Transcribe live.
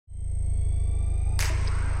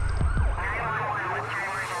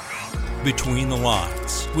Between the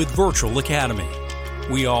Lines with Virtual Academy.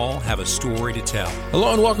 We all have a story to tell.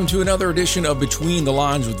 Hello and welcome to another edition of Between the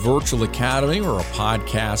Lines with Virtual Academy. We're a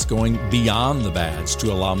podcast going beyond the badge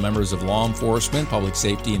to allow members of law enforcement, public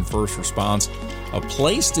safety, and first response a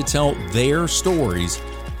place to tell their stories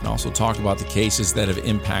and also talk about the cases that have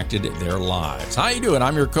impacted their lives. How you doing?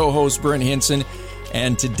 I'm your co-host, Brent Hinson,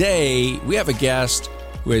 and today we have a guest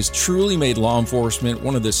who has truly made law enforcement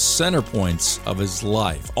one of the center points of his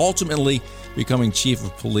life, ultimately becoming Chief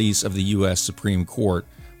of Police of the U.S. Supreme Court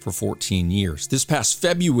for 14 years. This past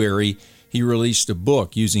February, he released a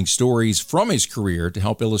book using stories from his career to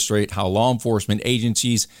help illustrate how law enforcement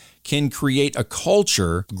agencies can create a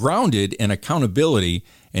culture grounded in accountability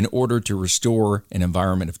in order to restore an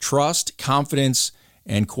environment of trust, confidence,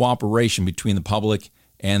 and cooperation between the public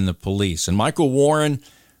and the police. And Michael Warren,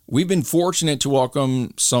 we've been fortunate to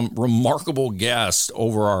welcome some remarkable guests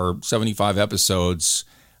over our 75 episodes.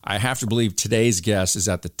 I have to believe today's guest is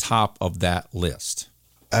at the top of that list.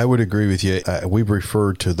 I would agree with you. We've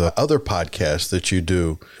referred to the other podcasts that you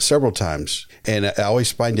do several times, and I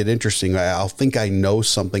always find it interesting. I'll think I know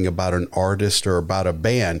something about an artist or about a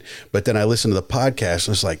band, but then I listen to the podcast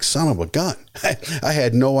and it's like, son of a gun. I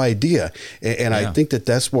had no idea. And I think that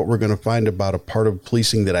that's what we're going to find about a part of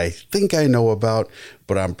policing that I think I know about,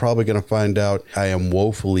 but I'm probably going to find out I am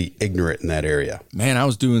woefully ignorant in that area. Man, I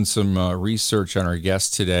was doing some research on our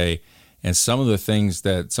guest today, and some of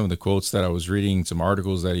the quotes that I was reading, some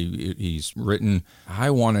articles that he's written,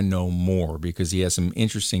 I want to know more because he has some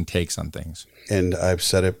interesting takes on things. And I've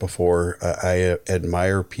said it before, I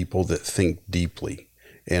admire people that think deeply,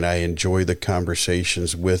 and I enjoy the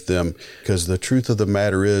conversations with them because the truth of the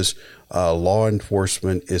matter is law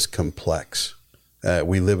enforcement is complex.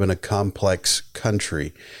 We live in a complex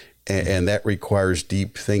country, and that requires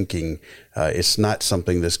deep thinking. It's not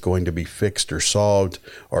something that's going to be fixed or solved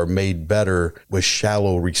or made better with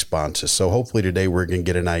shallow responses. So hopefully today we're going to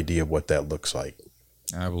get an idea of what that looks like.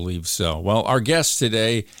 I believe so. Well, our guest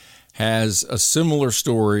today has a similar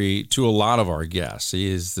story to a lot of our guests. He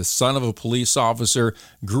is the son of a police officer,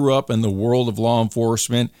 grew up in the world of law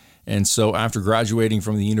enforcement, and so after graduating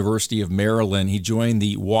from the University of Maryland, he joined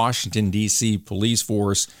the Washington, D.C. police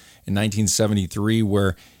force in 1973,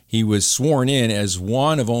 where he was sworn in as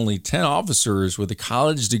one of only 10 officers with a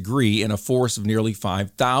college degree in a force of nearly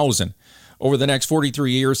 5,000. Over the next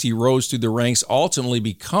 43 years, he rose through the ranks, ultimately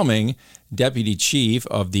becoming Deputy Chief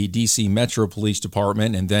of the D.C. Metro Police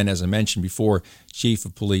Department, and then, as I mentioned before, Chief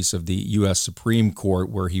of Police of the U.S. Supreme Court,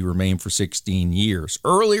 where he remained for 16 years.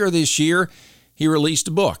 Earlier this year, he released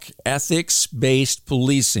a book, Ethics-Based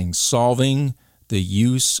Policing, Solving the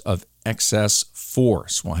Use of Excess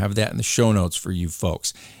Force. We'll have that in the show notes for you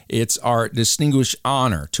folks. It's our distinguished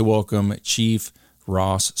honor to welcome Chief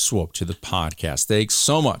Ross Swope to the podcast. Thanks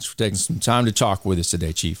so much for taking some time to talk with us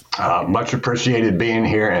today, Chief. Much appreciated being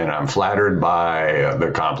here, and I'm flattered by the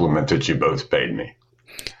compliment that you both paid me.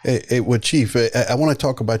 Well, Chief, I want to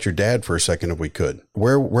talk about your dad for a second, if we could.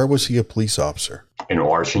 Where was he a police officer? In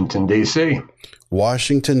Washington, D.C.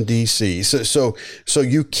 Washington, D.C. So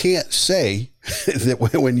you can't say that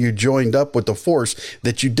when you joined up with the force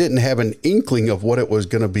that you didn't have an inkling of what it was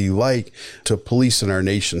going to be like to police in our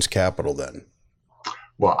nation's capital then.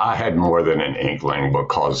 Well, I had more than an inkling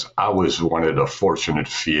because I was one of the fortunate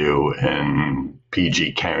few in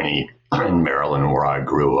PG County in Maryland, where I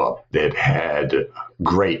grew up, that had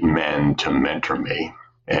great men to mentor me.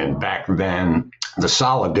 And back then, the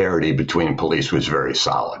solidarity between police was very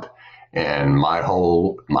solid. And my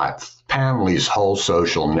family's whole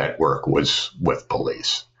social network was with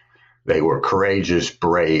police. They were courageous,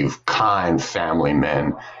 brave, kind family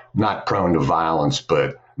men, not prone to violence,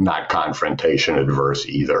 but not confrontation adverse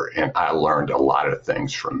either. And I learned a lot of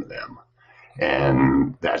things from them.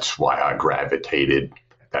 And that's why I gravitated.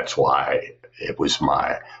 That's why it was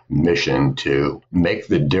my mission to make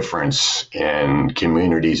the difference in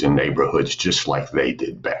communities and neighborhoods just like they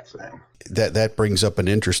did back then. That brings up an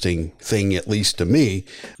interesting thing, at least to me,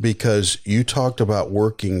 because you talked about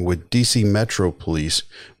working with DC Metro Police,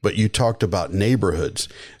 but you talked about neighborhoods.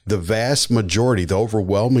 The vast majority, the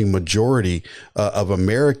overwhelming majority of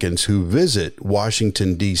Americans who visit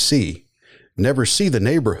Washington, D.C. never see the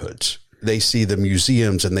neighborhoods. They see the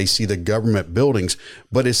museums and they see the government buildings,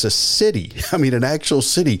 but it's a city. I mean, an actual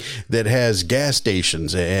city that has gas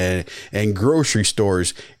stations and grocery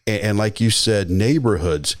stores and, like you said,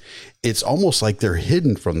 neighborhoods. It's almost like they're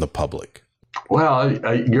hidden from the public. Well,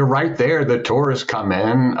 you're right there. The tourists come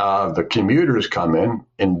in, the commuters come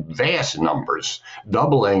in vast numbers,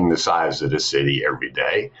 doubling the size of the city every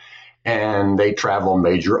day. and they travel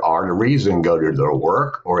major arteries and go to their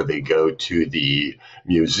work, or they go to the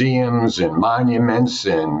museums and monuments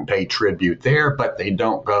and pay tribute there, but they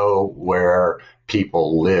don't go where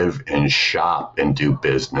people live and shop and do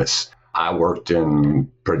business. I worked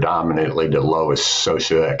in predominantly the lowest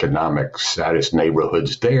socioeconomic status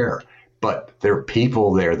neighborhoods there, but there are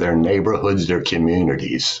people there, their neighborhoods, their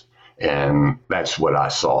communities, and that's what I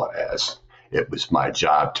saw it as. It was my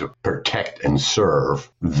job to protect and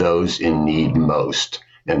serve those in need most.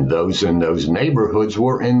 And those in those neighborhoods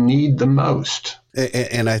were in need the most.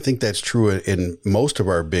 And I think that's true in most of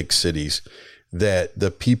our big cities, that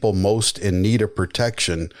the people most in need of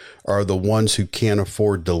protection are the ones who can't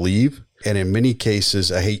afford to leave. And in many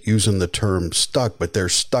cases, I hate using the term stuck, but they're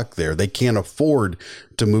stuck there. They can't afford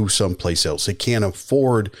to move someplace else. They can't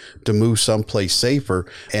afford to move someplace safer.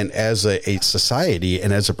 And as a society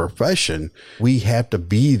and as a profession, we have to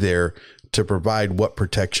be there to provide what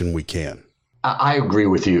protection we can. I agree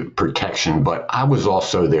with you, protection, but I was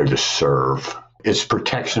also there to serve. It's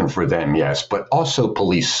protection for them, yes, but also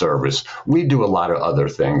police service. We do a lot of other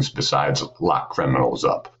things besides lock criminals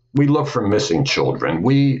up. We look for missing children.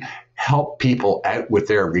 We help people out with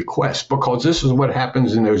their requests, because this is what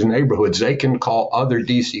happens in those neighborhoods. They can call other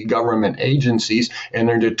DC government agencies and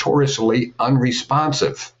they're notoriously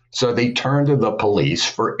unresponsive. So they turn to the police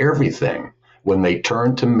for everything. When they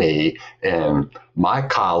turn to me and my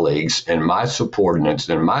colleagues and my subordinates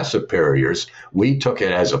and my superiors, we took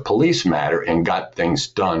it as a police matter and got things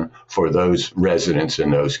done for those residents in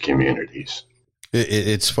those communities.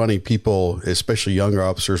 It's funny, people, especially younger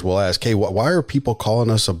officers, will ask, hey, why are people calling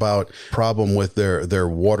us about problem with their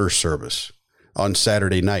water service on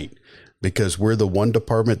Saturday night? Because we're the one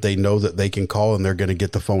department they know that they can call and they're going to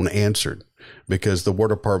get the phone answered, because the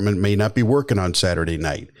water department may not be working on Saturday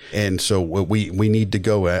night. And so we need to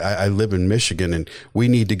go. I live in Michigan, and we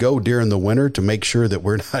need to go during the winter to make sure that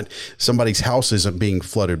we're not, somebody's house isn't being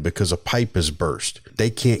flooded because a pipe is burst.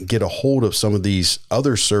 They can't get a hold of some of these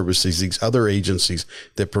other services, these other agencies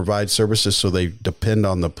that provide services, so they depend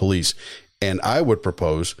on the police. And I would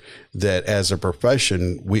propose that as a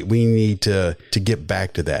profession, we need to get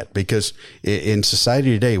back to that, because in society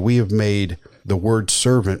today, we have made the word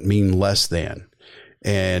servant mean less than.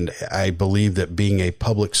 And I believe that being a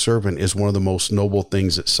public servant is one of the most noble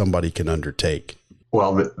things that somebody can undertake.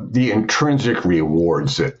 Well, the intrinsic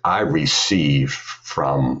rewards that I receive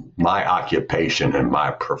from my occupation and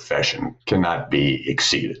my profession cannot be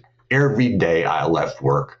exceeded. Every day I left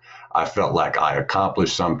work, I felt like I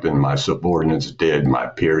accomplished something. My subordinates did, my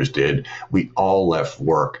peers did. We all left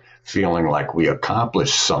work feeling like we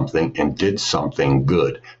accomplished something and did something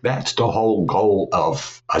good. That's the whole goal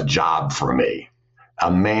of a job for me. A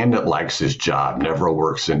man that likes his job never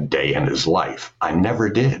works a day in his life. I never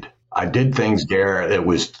did. I did things there. It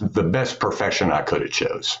was the best profession I could have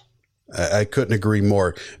chose. I couldn't agree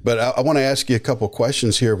more. But I want to ask you a couple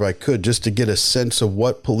questions here, if I could, just to get a sense of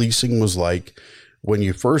what policing was like when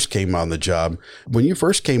you first came on the job. When you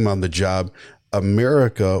first came on the job,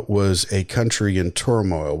 America was a country in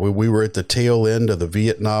turmoil. We were at the tail end of the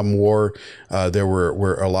Vietnam War. There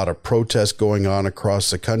were a lot of protests going on across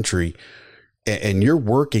the country, and you're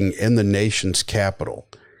working in the nation's capital.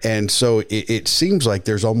 And so it seems like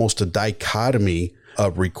there's almost a dichotomy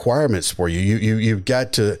of requirements for you. You've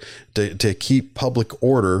got to keep public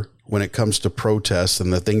order when it comes to protests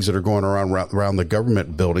and the things that are going around the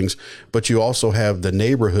government buildings, but you also have the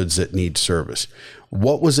neighborhoods that need service.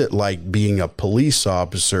 What was it like being a police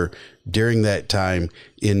officer during that time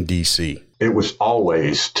in DC? It was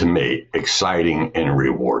always, to me, exciting and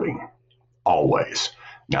rewarding. Always.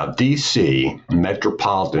 Now, DC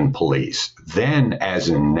Metropolitan Police, then as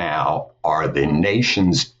in now, are the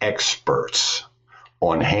nation's experts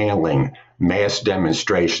on handling mass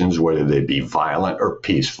demonstrations, whether they be violent or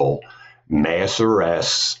peaceful, mass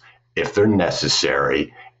arrests, if they're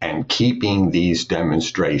necessary, and keeping these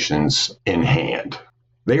demonstrations in hand.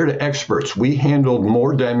 They are the experts. We handled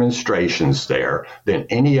more demonstrations there than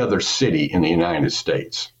any other city in the United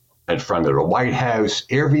States. In front of the White House,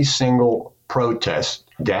 every single protest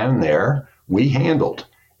down there, we handled.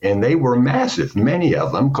 And they were massive, many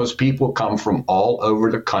of them, because people come from all over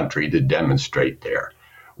the country to demonstrate there,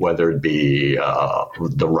 whether it be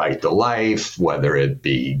the right to life, whether it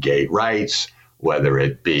be gay rights, whether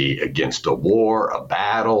it be against a war, a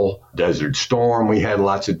battle, Desert Storm. We had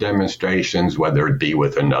lots of demonstrations, whether it be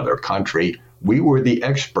with another country. We were the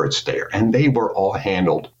experts there, and they were all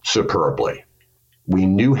handled superbly. We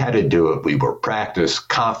knew how to do it. We were practiced,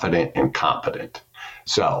 confident, and competent.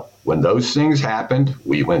 So when those things happened,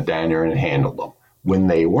 we went down there and handled them. When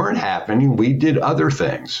they weren't happening, we did other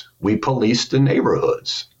things. We policed the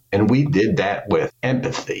neighborhoods. And we did that with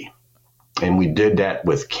empathy, and we did that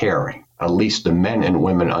with caring. At least the men and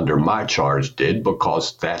women under my charge did,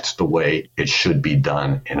 because that's the way it should be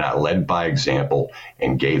done. And I led by example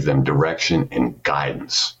and gave them direction and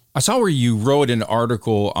guidance. I saw where you wrote an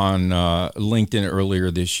article on LinkedIn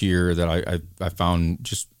earlier this year that I found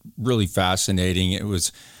just really fascinating. It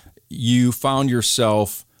was, you found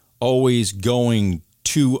yourself always going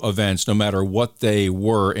to events, no matter what they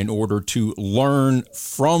were, in order to learn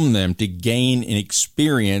from them, to gain an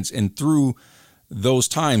experience. And through those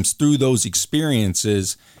times, through those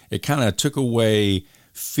experiences, it kind of took away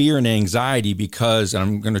fear and anxiety because, and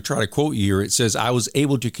I'm going to try to quote you here, it says, I was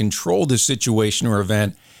able to control the situation or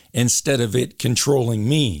event instead of it controlling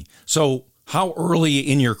me. So how early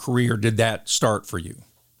in your career did that start for you?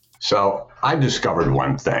 So I discovered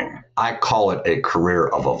one thing. I call it a career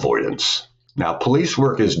of avoidance. Now, police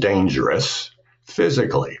work is dangerous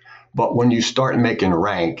physically, but when you start making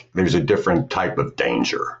rank, there's a different type of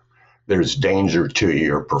danger. There's danger to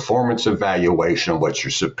your performance evaluation, what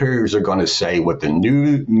your superiors are going to say, what the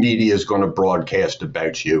new media is going to broadcast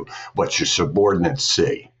about you, what your subordinates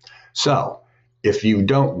see. So if you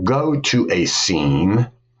don't go to a scene,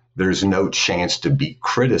 there's no chance to be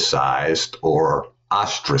criticized or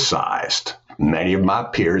ostracized. Many of my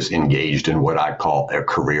peers engaged in what I call a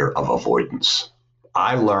career of avoidance.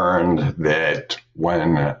 I learned that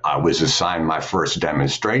when I was assigned my first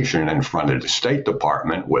demonstration in front of the State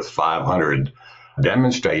Department with 500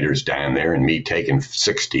 demonstrators down there and me taking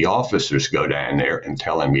 60 officers go down there and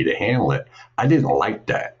telling me to handle it, I didn't like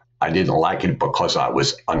that. I didn't like it because I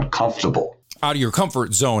was uncomfortable. Out of your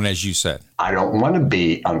comfort zone, as you said. I don't want to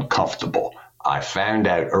be uncomfortable. I found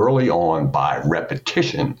out early on by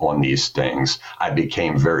repetition on these things, I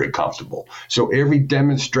became very comfortable. So every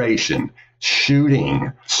demonstration,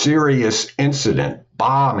 shooting, serious incident,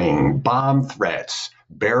 bombing, bomb threats,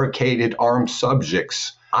 barricaded armed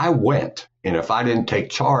subjects, I went. And if I didn't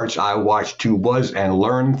take charge, I watched who was and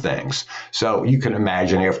learned things. So you can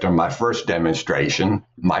imagine after my first demonstration,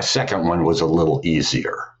 my second one was a little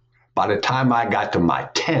easier. By the time I got to my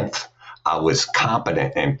 10th, I was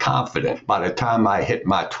competent and confident. By the time I hit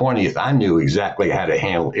my 20th, I knew exactly how to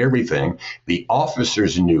handle everything. The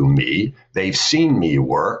officers knew me. They've seen me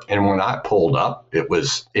work. And when I pulled up, it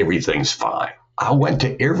was everything's fine. I went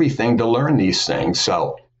to everything to learn these things.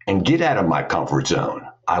 And get out of my comfort zone.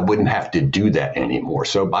 I wouldn't have to do that anymore.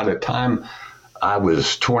 So by the time I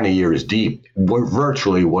was 20 years deep, there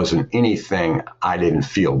virtually wasn't anything I didn't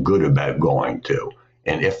feel good about going to.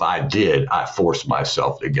 And if I did, I forced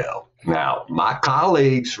myself to go. Now, my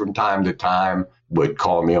colleagues from time to time would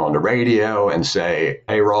call me on the radio and say,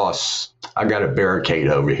 hey, Ross, I got a barricade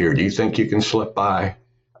over here. Do you think you can slip by?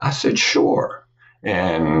 I said, sure.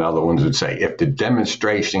 And other ones would say, if the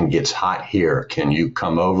demonstration gets hot here, can you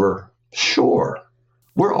come over? Sure.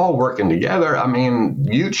 We're all working together. I mean,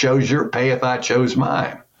 you chose your path, I chose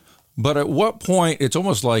mine. But at what point, it's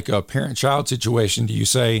almost like a parent-child situation, do you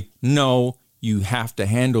say, no, you have to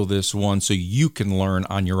handle this one so you can learn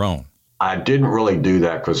on your own? I didn't really do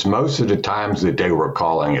that because most of the times that they were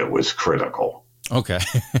calling it was critical. Okay.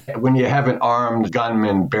 When you have an armed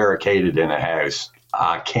gunman barricaded in a house,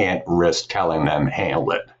 I can't risk telling them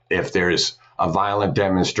handle it. If there's a violent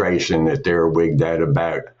demonstration that they're wigged out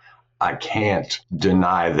about, I can't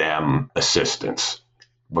deny them assistance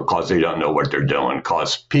because they don't know what they're doing,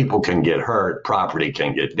 because people can get hurt, property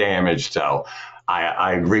can get damaged. So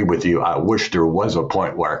I agree with you. I wish there was a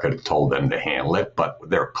point where I could have told them to handle it, but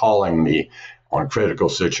they're calling me on critical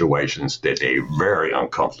situations that they're very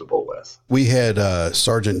uncomfortable with. We had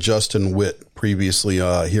Sergeant Justin Witt previously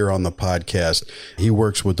here on the podcast. He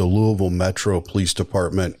works with the Louisville Metro Police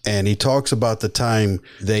Department, and he talks about the time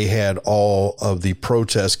they had all of the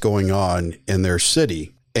protests going on in their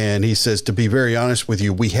city. And he says, to be very honest with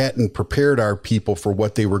you, we hadn't prepared our people for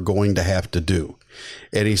what they were going to have to do.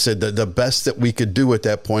 And he said that the best that we could do at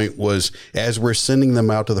that point was, as we're sending them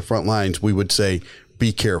out to the front lines, we would say,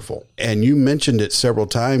 be careful. And you mentioned it several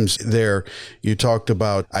times there. You talked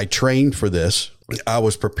about, I trained for this. I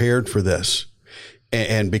was prepared for this.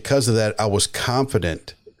 And because of that, I was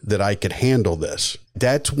confident that I could handle this.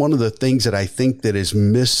 That's one of the things that I think that is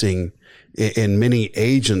missing in many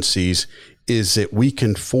agencies, is that we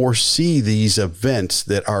can foresee these events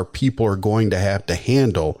that our people are going to have to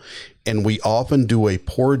handle. And we often do a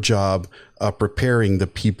poor job of preparing the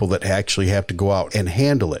people that actually have to go out and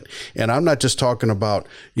handle it. And I'm not just talking about,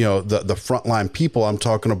 the frontline people. I'm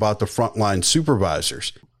talking about the frontline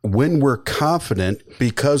supervisors. When we're confident,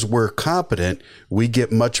 because we're competent, we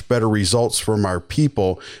get much better results from our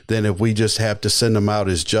people than if we just have to send them out,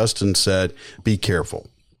 as Justin said, be careful.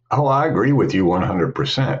 Oh, I agree with you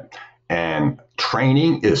 100%. And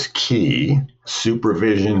training is key.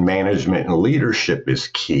 Supervision, management, and leadership is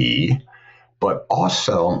key. But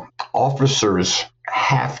also, officers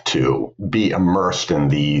have to be immersed in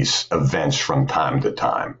these events from time to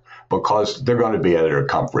time because they're going to be out of their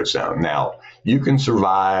comfort zone. Now, you can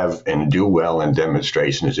survive and do well in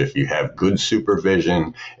demonstrations if you have good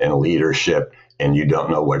supervision and leadership and you don't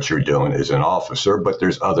know what you're doing as an officer, but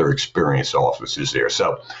there's other experienced officers there.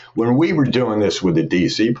 So when we were doing this with the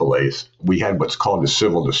DC police, we had what's called the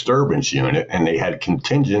Civil Disturbance Unit, and they had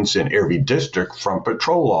contingents in every district from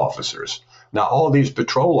patrol officers. Now, all these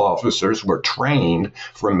patrol officers were trained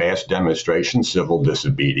for mass demonstrations, civil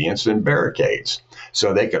disobedience, and barricades.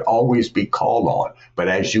 So they could always be called on. But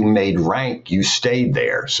as you made rank, you stayed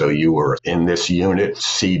there. So you were in this unit,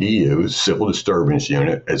 CDU, Civil Disturbance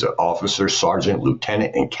Unit, as an officer, sergeant,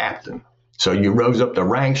 lieutenant, and captain. So you rose up the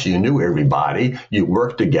ranks, you knew everybody, you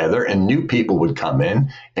worked together, and new people would come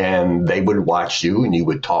in and they would watch you and you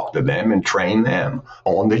would talk to them and train them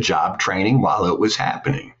on the job training while it was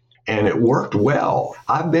happening. And it worked well.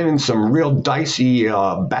 I've been in some real dicey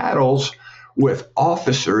battles with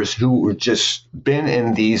officers who were just been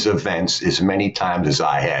in these events as many times as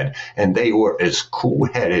I had, and they were as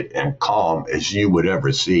cool-headed and calm as you would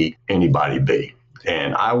ever see anybody be.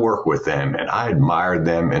 And I work with them, and I admired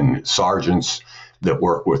them, and sergeants that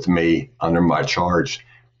work with me under my charge.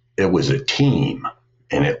 It was a team,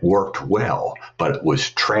 and it worked well, but it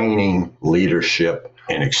was training, leadership,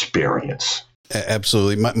 and experience.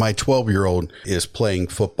 Absolutely. My 12-year-old is playing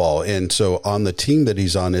football. And so on the team that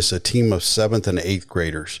he's on is a team of 7th and 8th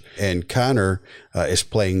graders. And Connor is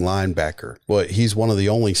playing linebacker. Well, he's one of the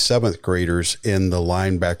only 7th graders in the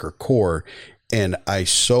linebacker corps. And I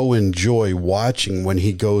so enjoy watching when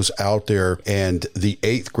he goes out there and the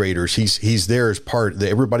 8th graders, he's there as part,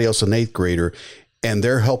 everybody else an 8th grader, and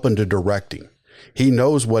they're helping to direct him. He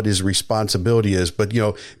knows what his responsibility is, but,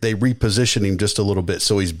 they reposition him just a little bit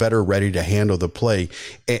so he's better ready to handle the play.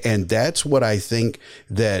 And that's what I think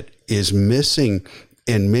that is missing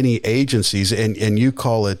in many agencies. And you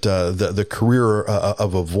call it the career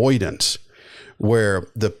of avoidance, where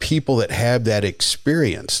the people that have that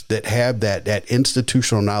experience, that have that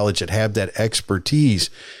institutional knowledge, that have that expertise,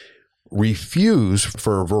 refuse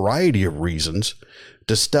for a variety of reasons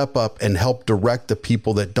to step up and help direct the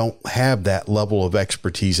people that don't have that level of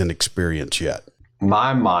expertise and experience yet.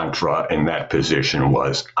 My mantra in that position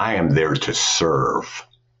was, I am there to serve.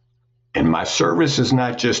 And my service is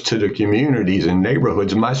not just to the communities and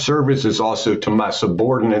neighborhoods. My service is also to my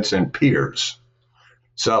subordinates and peers.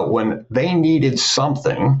 So when they needed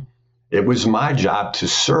something, it was my job to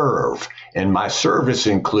serve. And my service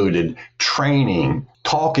included training,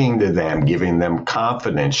 talking to them, giving them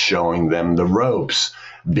confidence, showing them the ropes,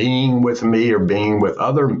 being with me or being with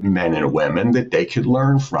other men and women that they could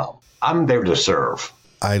learn from. I'm there to serve.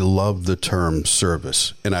 I love the term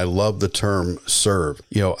service, and I love the term serve.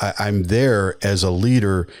 I'm there as a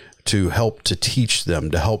leader to help to teach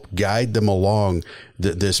them, to help guide them along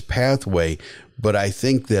this pathway. But I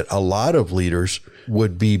think that a lot of leaders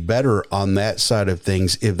would be better on that side of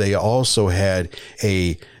things if they also had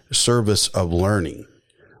a service of learning,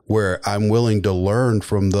 where I'm willing to learn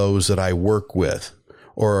from those that I work with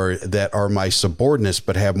or that are my subordinates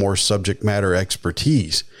but have more subject matter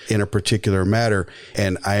expertise in a particular matter.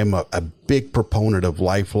 And I am a big proponent of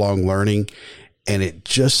lifelong learning. And it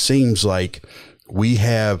just seems like we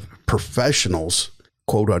have professionals,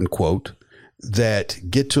 quote unquote, that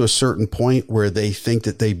get to a certain point where they think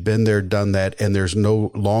that they've been there, done that, and there's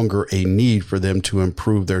no longer a need for them to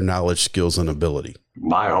improve their knowledge, skills, and ability.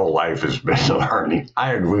 My whole life has been learning.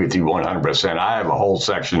 I agree with you 100%. I have a whole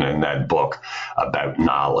section in that book about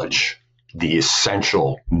knowledge, the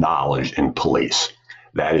essential knowledge in police.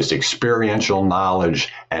 That is experiential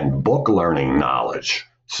knowledge and book learning knowledge.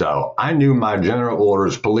 So I knew my general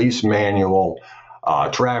orders, police manual,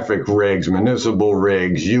 traffic rigs, municipal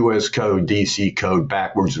rigs, U.S. code, D.C. code,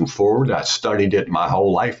 backwards and forward. I studied it my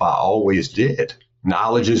whole life. I always did.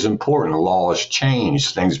 Knowledge is important. Laws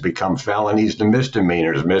change. Things become felonies to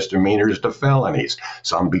misdemeanors, misdemeanors to felonies.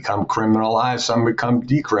 Some become criminalized, some become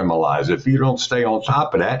decriminalized. If you don't stay on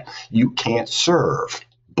top of that, you can't serve.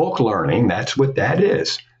 Book learning, that's what that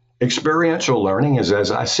is. Experiential learning is,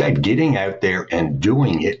 as I said, getting out there and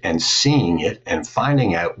doing it and seeing it and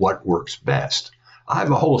finding out what works best. I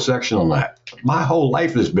have a whole section on that. My whole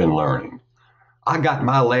life has been learning. I got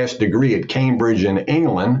my last degree at Cambridge in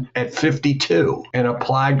England at 52 in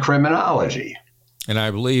applied criminology. And I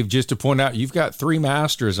believe, just to point out, you've got 3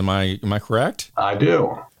 masters. Am I correct? I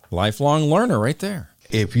do. Lifelong learner right there.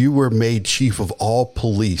 if you were made chief of all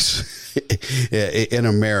police in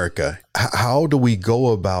America, how do we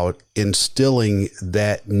go about instilling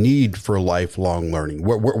that need for lifelong learning?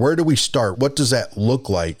 Where do we start? What does that look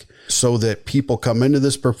like so that people come into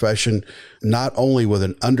this profession not only with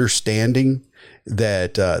an understanding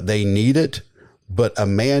that they need it, but a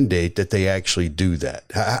mandate that they actually do that?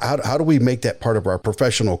 How do we make that part of our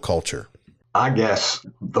professional culture? I guess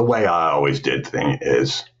the way I always did things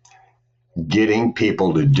is getting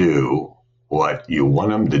people to do what you want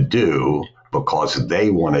them to do because they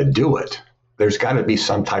want to do it. There's got to be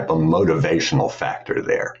some type of motivational factor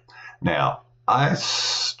there. Now, I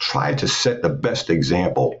tried to set the best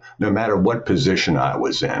example no matter what position I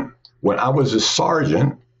was in. When I was a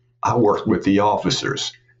sergeant, I worked with the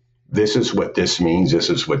officers. This is what this means. This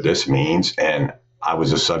is what this means. And I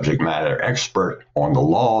was a subject matter expert on the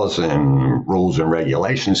laws and rules and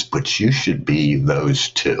regulations, but you should be those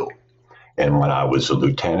too. And when I was a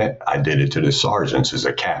lieutenant, I did it to the sergeants. As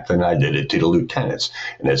a captain, I did it to the lieutenants.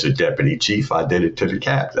 And as a deputy chief, I did it to the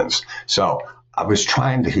captains. So I was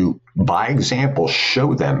trying to, by example,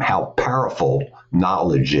 show them how powerful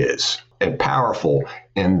knowledge is. And powerful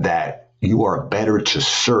in that you are better to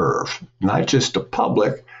serve, not just the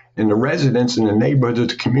public and the residents in the neighborhoods of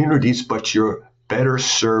the communities, but you're better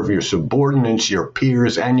serve your subordinates, your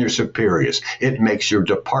peers, and your superiors. It makes your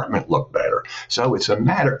department look better. So it's a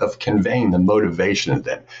matter of conveying the motivation of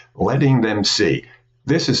them, letting them see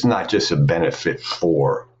this is not just a benefit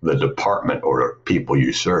for the department or the people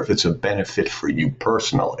you serve. It's a benefit for you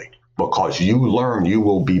personally. Because you learn, you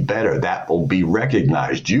will be better. That will be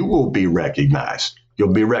recognized. You will be recognized.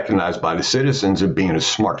 You'll be recognized by the citizens of being a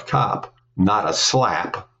smart cop, not a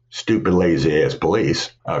slap, stupid, lazy ass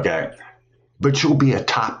police. Okay. But you'll be a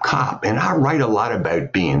top cop. And I write a lot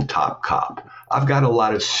about being top cop. I've got a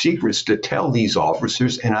lot of secrets to tell these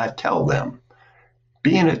officers, and I tell them.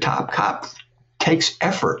 Being a top cop takes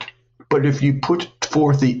effort. But if you put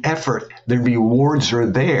forth the effort, the rewards are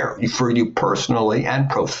there for you personally and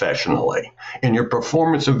professionally in your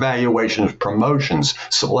performance evaluations, promotions,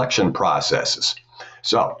 selection processes.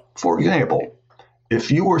 So, for example,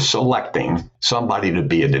 if you were selecting somebody to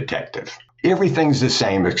be a detective, everything's the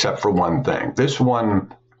same except for one thing. This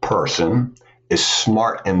one person is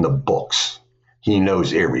smart in the books. He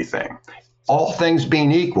knows everything. All things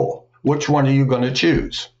being equal, which one are you going to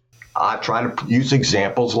choose? I try to use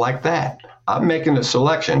examples like that. I'm making a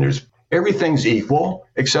selection. Everything's equal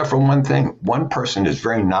except for one thing. One person is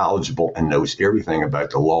very knowledgeable and knows everything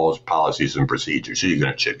about the laws, policies, and procedures. Who are you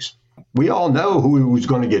going to choose? We all know who's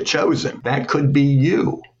going to get chosen. That could be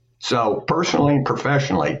you. So personally and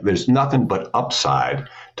professionally, there's nothing but upside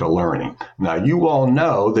to learning. Now, you all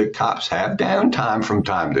know that cops have downtime from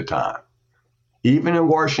time to time. Even in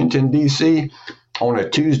Washington, D.C., on a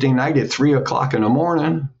Tuesday night at 3 o'clock in the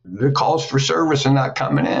morning, the calls for service are not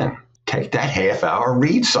coming in. Take that half hour,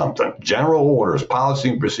 read something. General orders, policy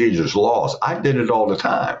and procedures, laws. I did it all the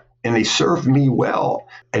time. And they served me well,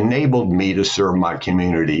 enabled me to serve my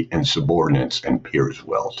community and subordinates and peers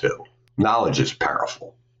well, too. Knowledge is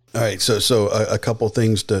powerful. All right. So a couple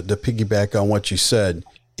things to piggyback on what you said.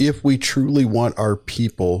 If we truly want our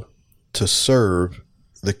people to serve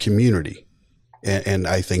the community, and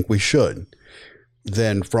I think we should,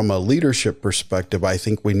 then from a leadership perspective, I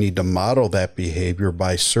think we need to model that behavior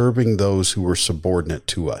by serving those who are subordinate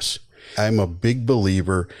to us. I'm a big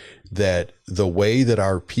believer that the way that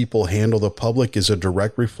our people handle the public is a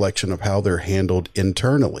direct reflection of how they're handled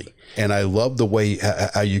internally. And I love the way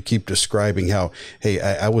how you keep describing how, hey,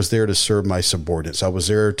 I was there to serve my subordinates. I was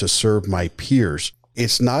there to serve my peers.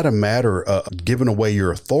 It's not a matter of giving away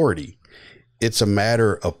your authority. It's a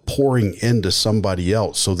matter of pouring into somebody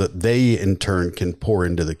else so that they in turn can pour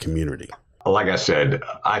into the community. Like I said,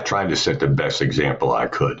 I tried to set the best example I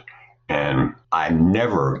could. And I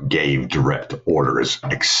never gave direct orders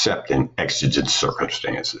except in exigent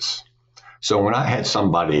circumstances. So when I had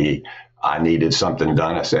somebody, I needed something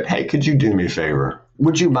done, I said, hey, could you do me a favor?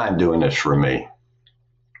 Would you mind doing this for me?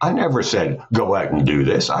 I never said, go out and do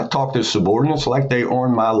this. I talked to subordinates like they were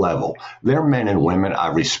on my level. They're men and women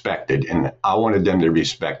I respected, and I wanted them to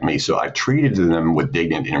respect me. So I treated them with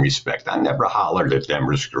dignity and respect. I never hollered at them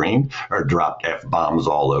or screamed or dropped F-bombs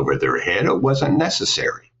all over their head. It wasn't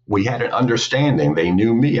necessary. We had an understanding. They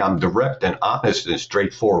knew me. I'm direct and honest and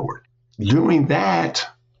straightforward. Doing that,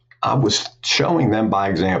 I was showing them by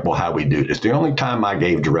example how we do this. The only time I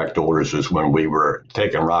gave direct orders was when we were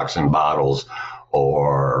taking rocks and bottles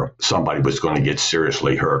or somebody was going to get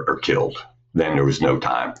seriously hurt or killed. Then there was no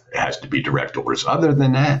time. It has to be direct orders. Other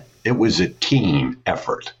than that, it was a team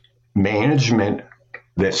effort. Management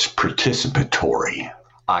that's participatory.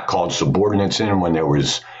 I called subordinates in when there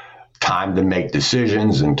was time to make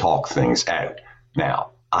decisions and talk things out.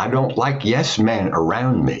 Now, I don't like yes men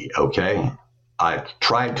around me, okay? I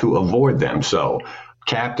try to avoid them. So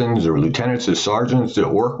captains or lieutenants or sergeants that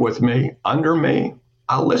work with me, under me,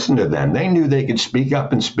 I listen to them. They knew they could speak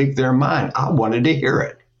up and speak their mind. I wanted to hear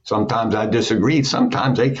it. Sometimes I disagreed.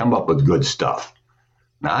 Sometimes they come up with good stuff.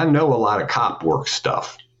 Now, I know a lot of cop work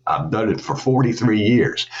stuff. I've done it for 43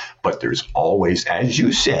 years. But there's always, as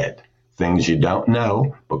you said, things you don't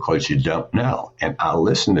know because you don't know. And I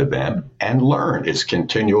listen to them and learn. It's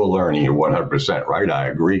continual learning. You're 100% right. I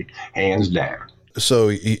agree, hands down. So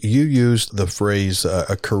you used the phrase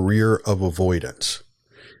a career of avoidance.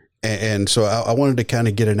 And so I wanted to kind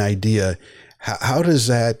of get an idea, how does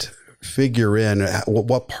that figure in?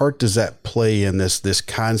 What part does that play in this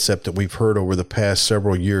concept that we've heard over the past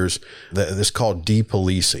several years, this called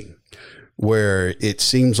depolicing, where it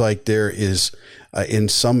seems like there is in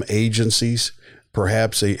some agencies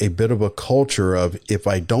perhaps a bit of a culture of, if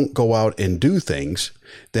I don't go out and do things,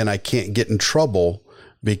 then I can't get in trouble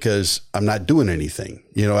because I'm not doing anything.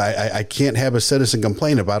 You know, I can't have a citizen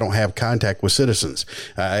complain if I don't have contact with citizens.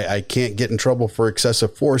 I can't get in trouble for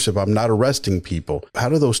excessive force if I'm not arresting people. How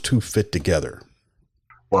do those two fit together?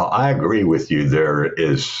 Well, I agree with you. There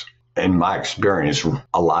is, in my experience,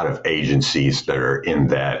 a lot of agencies that are in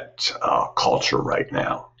that culture right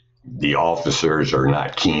now. The officers are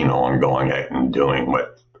not keen on going out and doing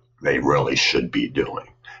what they really should be doing.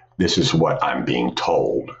 This is what I'm being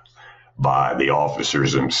told by the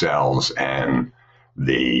officers themselves and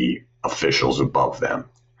the officials above them.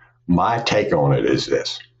 My take on it is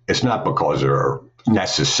this. It's not because they're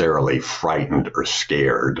necessarily frightened or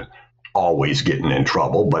scared, always getting in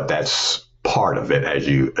trouble, but that's part of it, as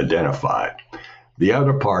you identified. The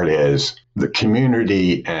other part is the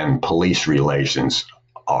community and police relations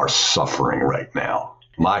are suffering right now.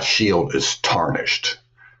 My shield is tarnished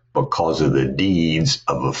because of the deeds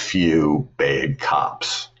of a few bad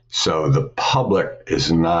cops. So the public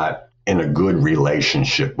is not in a good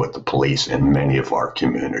relationship with the police in many of our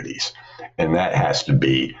communities. And that has to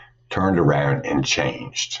be turned around and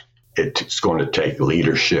changed. It's going to take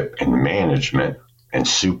leadership and management and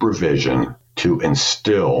supervision to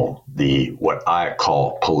instill what I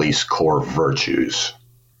call police core virtues.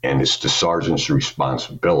 And it's the sergeant's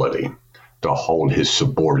responsibility to hold his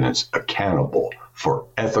subordinates accountable for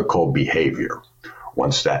ethical behavior.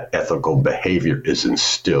 Once that ethical behavior is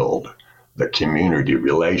instilled, the community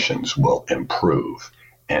relations will improve.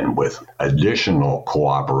 And with additional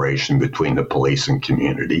cooperation between the police and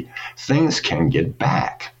community, things can get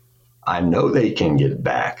back. I know they can get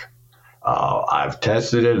back. I've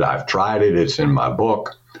tested it. I've tried it. It's in my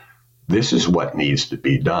book. This is what needs to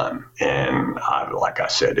be done. And like I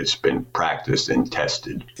said, it's been practiced and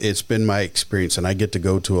tested. It's been my experience, and I get to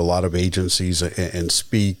go to a lot of agencies and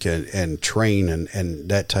speak and train and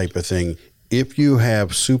that type of thing. If you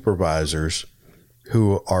have supervisors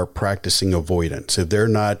who are practicing avoidance, if they're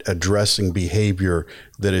not addressing behavior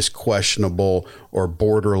that is questionable or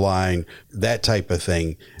borderline, that type of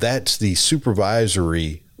thing, that's the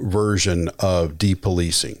supervisory version of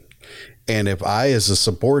depolicing. And if I, as a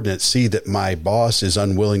subordinate, see that my boss is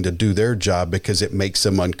unwilling to do their job because it makes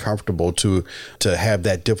them uncomfortable to have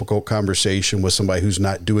that difficult conversation with somebody who's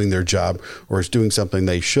not doing their job or is doing something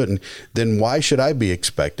they shouldn't, then why should I be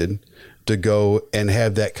expected to go and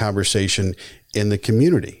have that conversation in the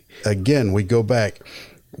community? Again, we go back.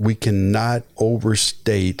 We cannot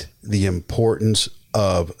overstate the importance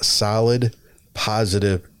of solid,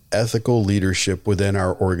 positive, ethical leadership within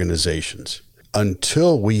our organizations.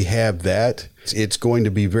 Until we have that, it's going to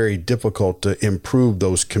be very difficult to improve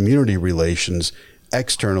those community relations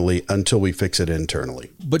externally until we fix it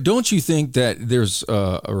internally. But don't you think that there's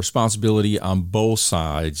a responsibility on both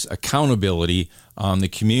sides, accountability on the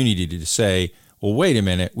community to say, well, wait a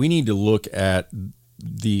minute, we need to look at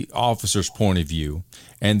the officer's point of view,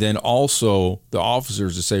 and then also the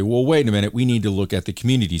officers to say, well, wait a minute, we need to look at the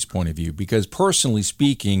community's point of view? Because personally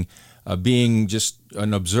speaking, being just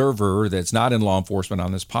an observer that's not in law enforcement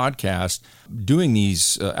on this podcast, doing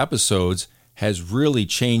these episodes has really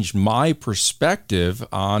changed my perspective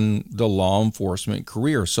on the law enforcement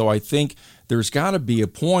career. So I think there's got to be a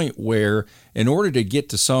point where, in order to get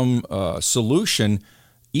to some solution,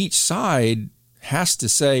 each side has to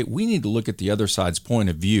say, we need to look at the other side's point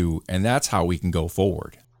of view, and that's how we can go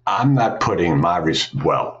forward. I'm not putting my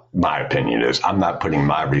opinion is I'm not putting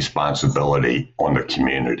my responsibility on the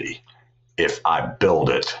community. If I build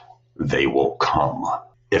it, they will come.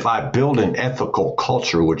 If I build an ethical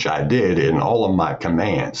culture, which I did in all of my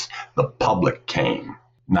commands, the public came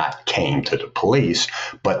to the police,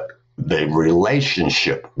 but the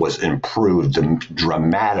relationship was improved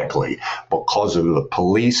dramatically because of the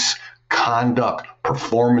police conduct,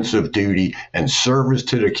 performance of duty, and service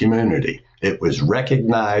to the community. It was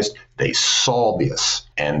recognized. They saw this,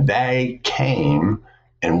 and they came,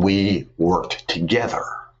 and we worked together.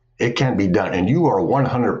 It can be done, and you are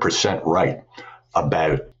 100% right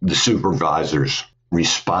about the supervisor's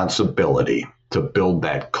responsibility to build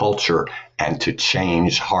that culture and to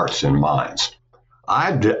change hearts and minds.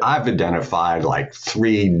 I've identified like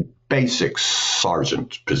 3 basic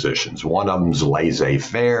sergeant positions. One of them's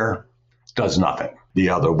laissez-faire, does nothing. The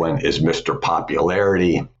other one is Mr.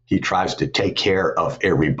 Popularity. He tries to take care of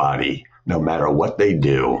everybody, no matter what they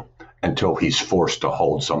do, until he's forced to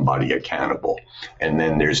hold somebody accountable. And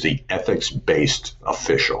then there's the ethics-based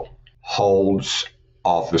official, holds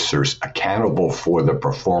officers accountable for the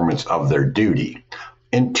performance of their duty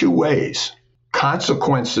in 2 ways: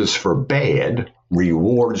 consequences for bad,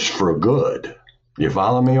 rewards for good. You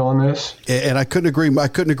follow me on this? And I couldn't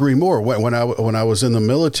agree more. When I was in the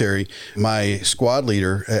military, my squad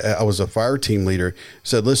leader, I was a fire team leader,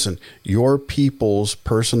 said, listen, your people's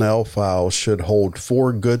personnel files should hold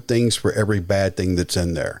 4 good things for every bad thing that's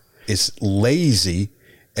in there. It's lazy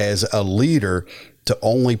as a leader to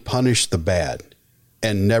only punish the bad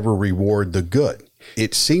and never reward the good.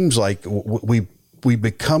 It seems like we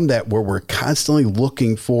become that, where we're constantly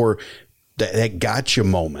looking for that gotcha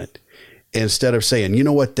moment, instead of saying, you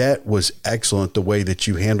know what, that was excellent, the way that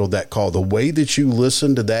you handled that call, the way that you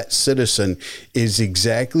listened to that citizen is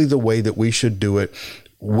exactly the way that we should do it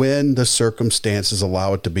when the circumstances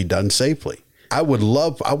allow it to be done safely. I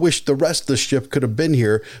wish the rest of the shift could have been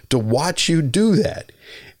here to watch you do that.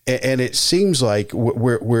 And it seems like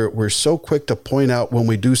we're so quick to point out when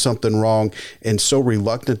we do something wrong and so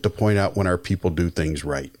reluctant to point out when our people do things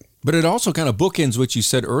right. But it also kind of bookends what you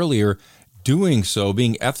said earlier. Doing so,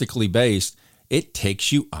 being ethically based, it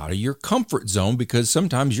takes you out of your comfort zone, because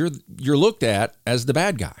sometimes you're looked at as the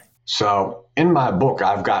bad guy. So in my book,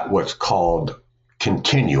 I've got what's called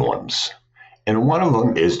continuums. And one of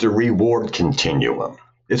them is the reward continuum.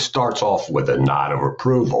 It starts off with a nod of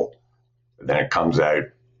approval. Then it comes out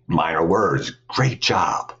minor words, great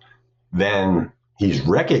job. Then he's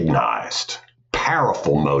recognized,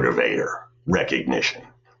 powerful motivator, recognition,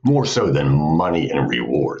 more so than money and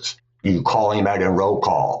rewards. You call him out in roll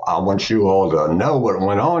call. I want you all to know what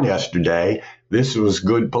went on yesterday. This was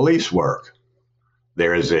good police work.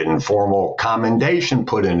 There is an informal commendation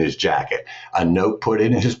put in his jacket, a note put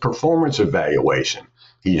in his performance evaluation.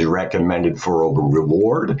 He's recommended for a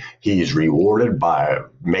reward. He's rewarded by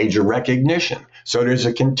major recognition. So there's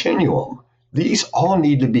a continuum. These all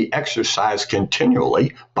need to be exercised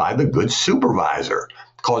continually by the good supervisor,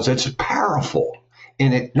 because it's powerful.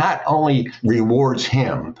 And it not only rewards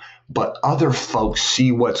him, but other folks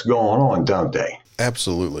see what's going on, don't they?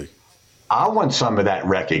 Absolutely. I want some of that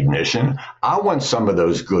recognition. I want some of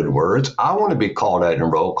those good words. I want to be called out in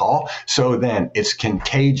roll call. So then it's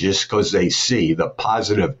contagious, because they see the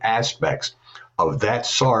positive aspects of that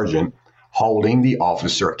sergeant holding the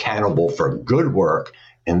officer accountable for good work.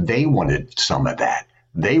 And they wanted some of that.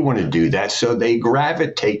 They want to do that. So they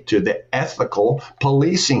gravitate to the ethical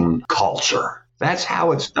policing culture. That's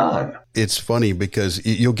how it's done. It's funny because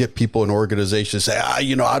you'll get people in organizations say,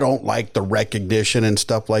 I don't like the recognition and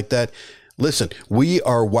stuff like that. Listen, we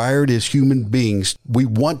are wired as human beings. We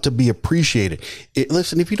want to be appreciated.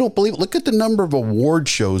 Listen, if you don't believe it, look at the number of award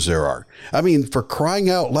shows there are. I mean, for crying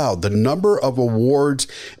out loud, the number of awards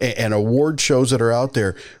and award shows that are out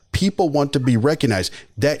there, people want to be recognized.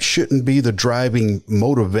 That shouldn't be the driving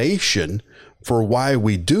motivation for why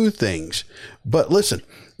we do things. But listen,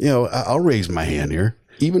 I'll raise my hand here.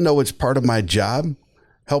 Even though it's part of my job,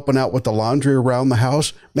 helping out with the laundry around the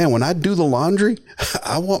house, man, when I do the laundry,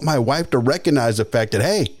 I want my wife to recognize the fact that,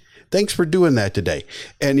 hey, thanks for doing that today.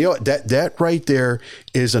 And that right there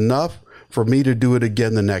is enough for me to do it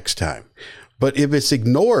again the next time. But if it's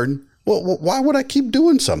ignored, well, why would I keep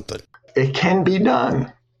doing something? It can be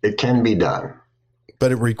done. It can be done.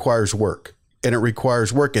 But it requires work. And it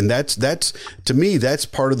requires work. And that's to me, that's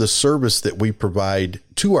part of the service that we provide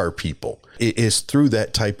to our people, is through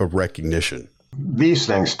that type of recognition. These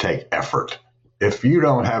things take effort. If you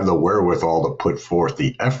don't have the wherewithal to put forth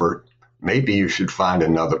the effort, maybe you should find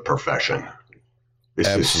another profession. This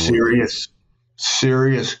Absolutely. is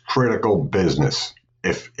serious, critical business.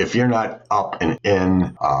 If you're not up and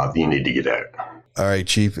in, you need to get out. All right,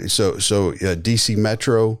 Chief. So DC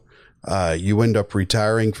Metro, you end up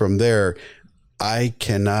retiring from there. I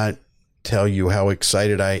cannot tell you how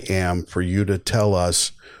excited I am for you to tell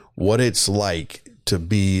us what it's like to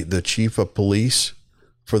be the chief of police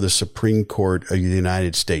for the Supreme Court of the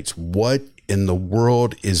United States. What in the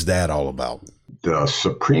world is that all about? The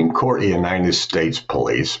Supreme Court of the United States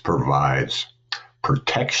Police provides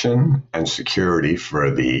protection and security for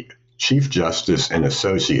the Chief Justice and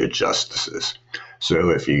Associate Justices.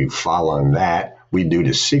 So if you follow in that, we do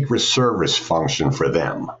the Secret Service function for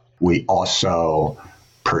them. We also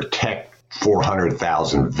protect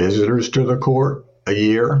 400,000 visitors to the court a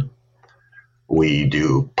year. We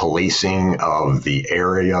do policing of the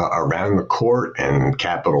area around the court and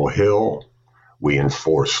Capitol Hill. We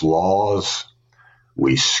enforce laws.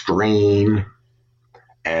 We screen.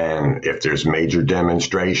 And if there's major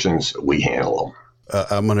demonstrations, we handle them.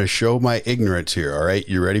 I'm going to show my ignorance here. All right.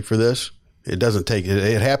 You ready for this? It doesn't take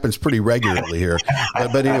it happens pretty regularly here.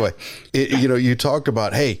 But anyway, you talked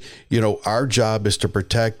about, hey, our job is to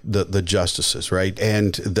protect the justices, right?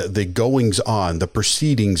 And the goings on, the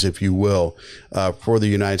proceedings, if you will, for the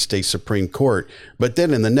United States Supreme Court. But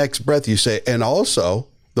then in the next breath, you say, and also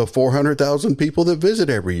the 400,000 people that visit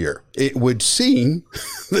every year. It would seem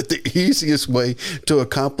that the easiest way to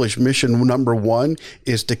accomplish mission number one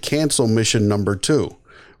is to cancel mission number two,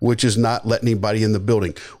 which is not let anybody in the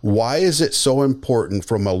building. Why is it so important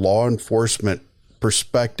from a law enforcement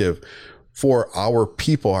perspective for our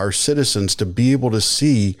people, our citizens, to be able to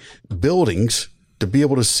see buildings, to be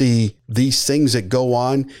able to see these things that go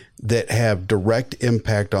on that have direct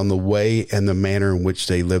impact on the way and the manner in which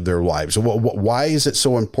they live their lives? Why is it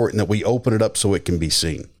so important that we open it up so it can be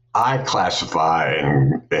seen? I classify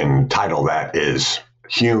and title that as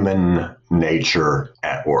human nature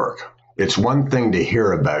at work. It's one thing to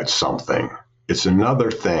hear about something. It's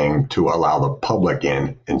another thing to allow the public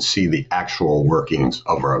in and see the actual workings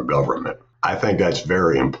of our government. I think that's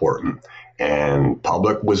very important. And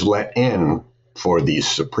public was let in for these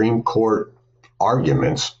Supreme Court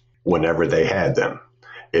arguments whenever they had them.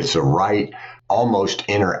 It's a right, almost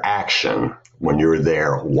interaction when you're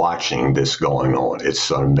there watching this going on.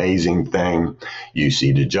 It's an amazing thing. You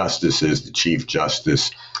see the justices, the Chief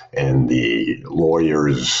Justice, and the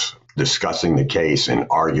lawyers discussing the case and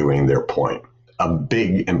arguing their point. A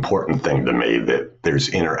big important thing to me that there's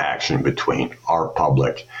interaction between our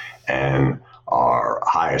public and our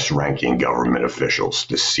highest ranking government officials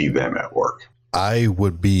to see them at work. I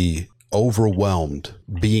would be overwhelmed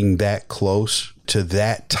being that close to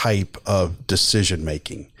that type of decision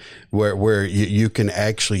making where you can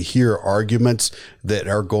actually hear arguments that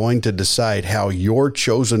are going to decide how your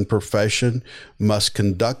chosen profession must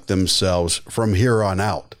conduct themselves from here on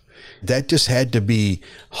out. That just had to be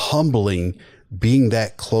humbling, being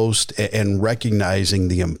that close and recognizing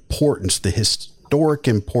the importance, the historic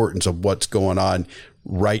importance of what's going on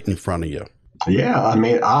right in front of you. Yeah, I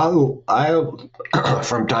mean, I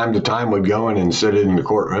from time to time would go in and sit in the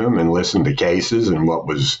courtroom and listen to cases and what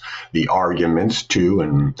was the arguments to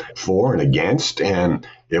and for and against. And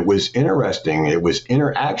it was interesting. It was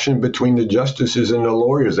interaction between the justices and the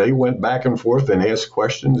lawyers. They went back and forth and asked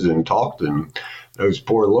questions and talked, and those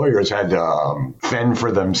poor lawyers had to fend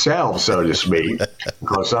for themselves, so to speak,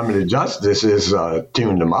 because some of the justices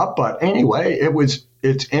tuned them up. But anyway,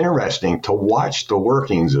 it's interesting to watch the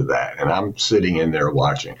workings of that. And I'm sitting in there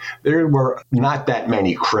watching. There were not that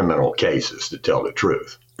many criminal cases, to tell the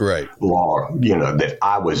truth. Right. Law, that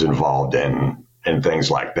I was involved in and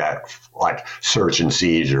things like that, like search and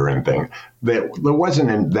seizure and things. There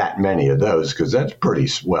wasn't that many of those because that's pretty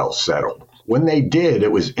well settled. When they did,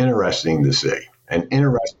 it was interesting to see and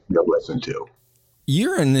interesting to listen to.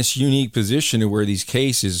 You're in this unique position where these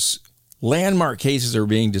cases, landmark cases, are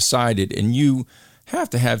being decided, and you have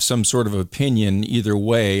to have some sort of opinion either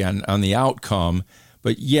way on the outcome,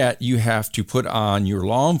 but yet you have to put on your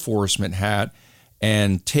law enforcement hat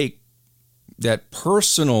and take that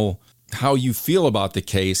personal, how you feel about the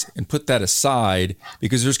case, and put that aside,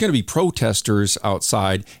 because there's going to be protesters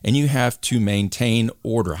outside and you have to maintain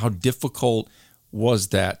order. How difficult was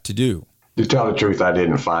that to do? To tell the truth, I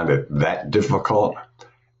didn't find it that difficult.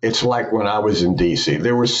 It's like when I was in D.C.,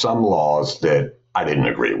 there were some laws that I didn't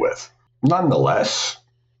agree with. Nonetheless,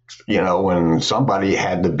 when somebody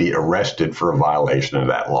had to be arrested for a violation of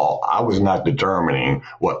that law, I was not determining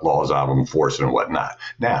what laws I would enforce and what not.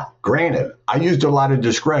 Now, granted, I used a lot of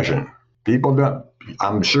discretion. People don't,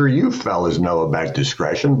 I'm sure you fellas know about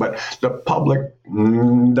discretion, but the public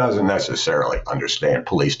doesn't necessarily understand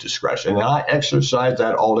police discretion. And I exercise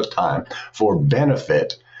that all the time for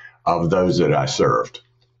benefit of those that I served,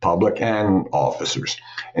 public and officers.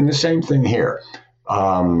 And the same thing here.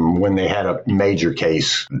 When they had a major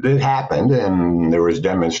case that happened and there was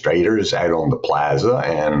demonstrators out on the plaza,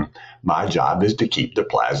 and my job is to keep the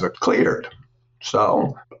plaza cleared.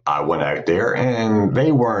 So I went out there and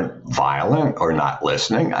they weren't violent or not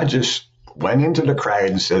listening. I just went into the crowd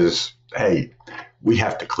and says, hey, we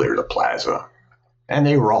have to clear the plaza. And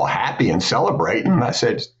they were all happy and celebrating. I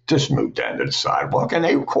said, just move down to the sidewalk. And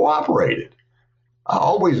they cooperated. I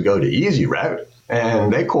always go the easy route.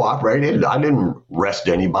 And they cooperated. I didn't arrest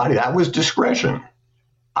anybody. That was discretion.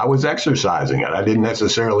 I was exercising it. I didn't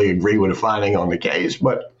necessarily agree with the finding on the case,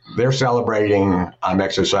 but they're celebrating. I'm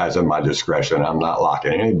exercising my discretion. I'm not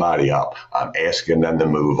locking anybody up. I'm asking them to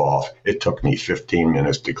move off. It took me 15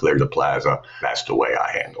 minutes to clear the plaza. That's the way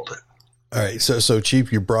I handled it. All right. So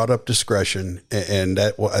Chief, you brought up discretion, and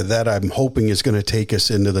that I'm hoping is going to take us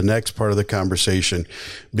into the next part of the conversation,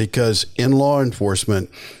 because in law enforcement,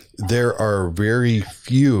 there are very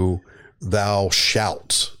few thou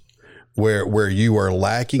shouts where you are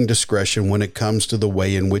lacking discretion when it comes to the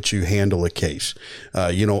way in which you handle a case.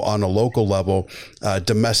 On a local level,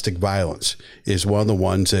 domestic violence is one of the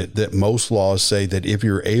ones that most laws say that if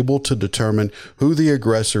you're able to determine who the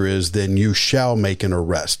aggressor is, then you shall make an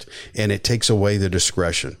arrest, and it takes away the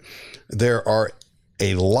discretion. There are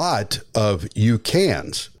a lot of you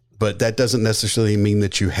cans, but that doesn't necessarily mean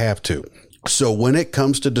that you have to. So when it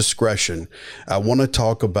comes to discretion, I want to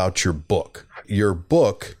talk about your book. Your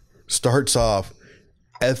book starts off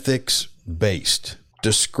ethics based.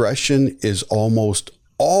 Discretion is almost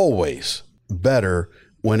always better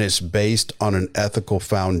when it's based on an ethical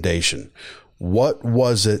foundation. What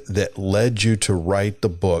was it that led you to write the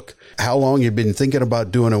book? How long you've been thinking about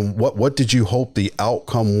doing it? What did you hope the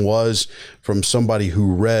outcome was from somebody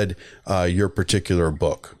who read your particular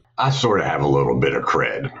book? I sort of have a little bit of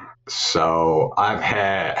cred. So I've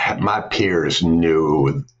had my peers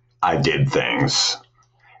knew I did things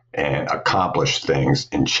and accomplished things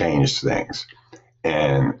and changed things.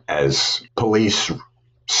 And as police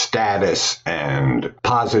status and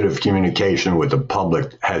positive communication with the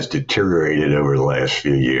public has deteriorated over the last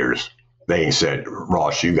few years, they said,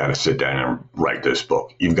 Ross, you got to sit down and write this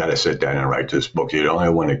book. You've got to sit down and write this book. You're the only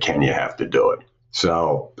one that can. You have to do it.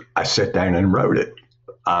 So I sat down and wrote it.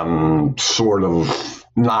 I'm sort of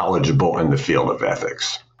knowledgeable in the field of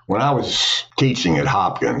ethics. When I was teaching at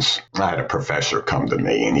Hopkins, I had a professor come to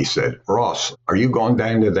me and he said, Ross, are you going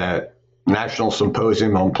down to that National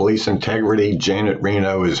Symposium on Police Integrity Janet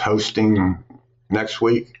Reno is hosting next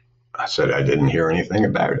week? I said, I didn't hear anything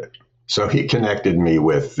about it. So he connected me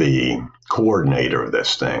with the coordinator of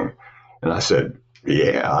this thing. And I said,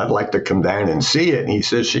 yeah, I'd like to come down and see it. And he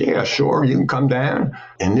says, yeah, sure, you can come down.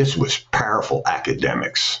 And this was powerful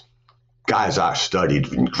academics, guys I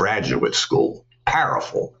studied in graduate school,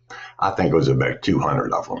 powerful. I think it was about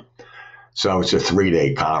 200 of them. So it's a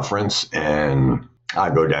 3-day conference, and I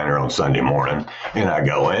go down there on Sunday morning, and I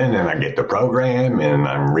go in and I get the program and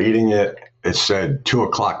I'm reading it. It said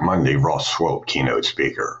 2:00 Monday, Ross Swope, keynote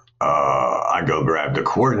speaker. I go grab the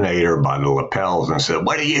coordinator by the lapels and said,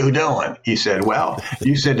 what are you doing? He said, well,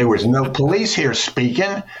 you said there was no police here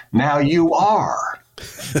speaking. Now you are.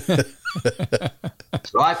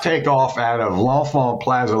 So I take off out of L'Enfant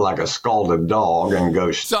Plaza like a scalded dog and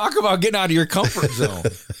go. Talk about getting out of your comfort zone.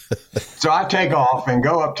 So I take off and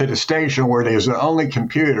go up to the station where there's the only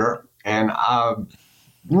computer, and I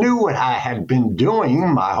knew what I had been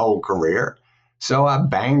doing my whole career. So I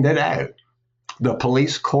banged it out. The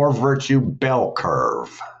police core virtue bell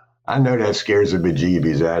curve. I know that scares the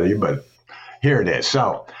bejeebies out of you, but here it is.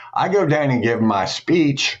 So I go down and give my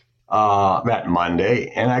speech that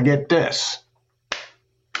Monday, and I get this.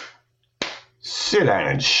 Sit down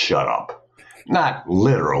and shut up. Not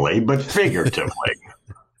literally, but figuratively.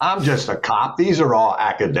 I'm just a cop. These are all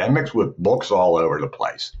academics with books all over the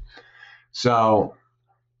place. So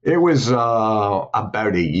it was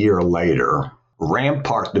about a year later,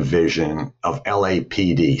 Rampart Division of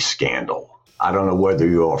LAPD scandal. I don't know whether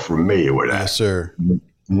you are familiar with that. Yes, sir.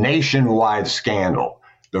 Nationwide scandal.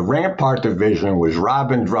 The Rampart Division was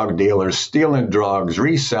robbing drug dealers, stealing drugs,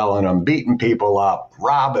 reselling them, beating people up,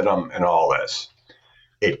 robbing them, and all this.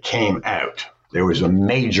 It came out. There was a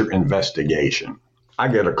major investigation. I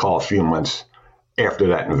get a call a few months after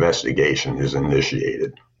that investigation is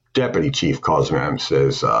initiated. Deputy Chief calls me and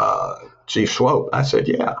says, Chief Swope. I said,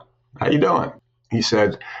 yeah, how you doing? He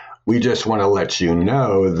said, we just want to let you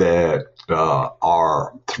know that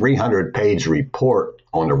our 300-page report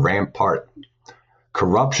on the Rampart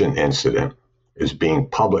corruption incident is being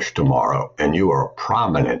published tomorrow, and you are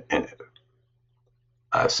prominent in it.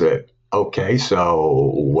 I said, okay,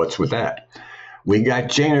 so what's with that? We got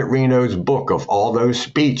Janet Reno's book of all those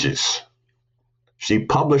speeches. She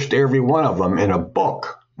published every one of them in a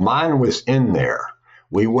book. Mine was in there.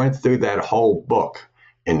 We went through that whole book.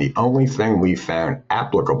 And the only thing we found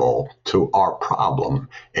applicable to our problem,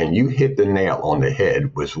 and you hit the nail on the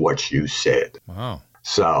head, was what you said. Wow.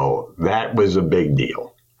 So that was a big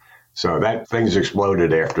deal. So that things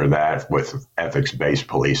exploded after that with ethics-based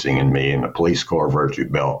policing and me and the police corps virtue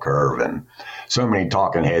bell curve and so many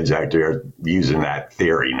talking heads out there using that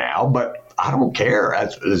theory now. But I don't care.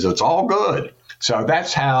 It's all good. So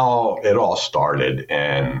that's how it all started.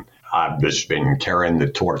 And I've just been carrying the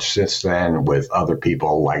torch since then with other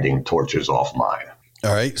people lighting torches off mine.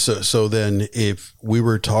 All right. So then if we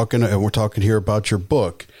were talking, and we're talking here about your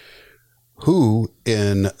book, who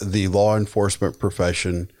in the law enforcement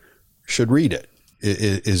profession should read it?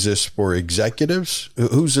 Is this for executives?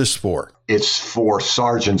 Who's this for? It's for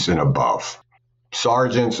sergeants and above.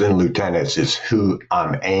 Sergeants and lieutenants is who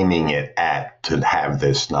I'm aiming it at to have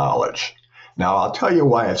this knowledge. Now, I'll tell you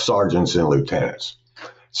why it's sergeants and lieutenants.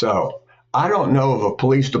 So I don't know of a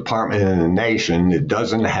police department in the nation that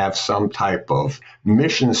doesn't have some type of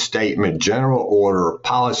mission statement, general order,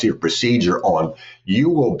 policy, or procedure on you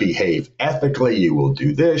will behave ethically, you will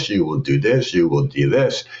do this, you will do this, you will do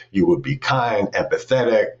this, you will be kind,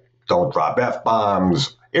 empathetic, don't drop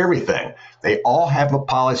F-bombs, everything. They all have a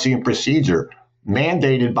policy and procedure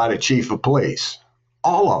mandated by the chief of police,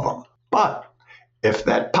 all of them. But if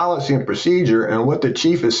that policy and procedure and what the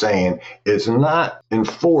chief is saying is not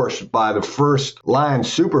enforced by the first line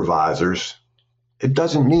supervisors, it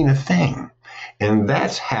doesn't mean a thing. And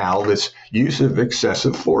that's how this use of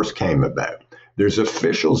excessive force came about. There's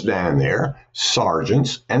officials down there,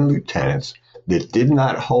 sergeants and lieutenants, that did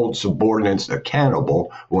not hold subordinates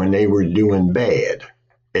accountable when they were doing bad.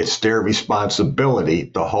 It's their responsibility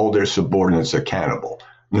to hold their subordinates accountable.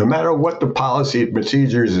 No matter what the policy and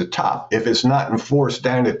procedure is at top, if it's not enforced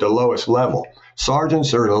down at the lowest level,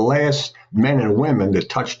 sergeants are the last men and women to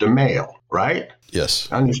touch the mail, right? Yes.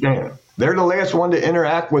 Understand. They're the last one to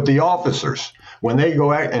interact with the officers. When they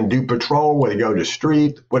go out and do patrol, when they go to the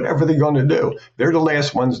street, whatever they're going to do, they're the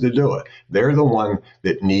last ones to do it. They're the one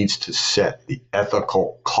that needs to set the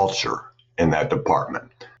ethical culture in that department.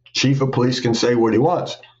 Chief of police can say what he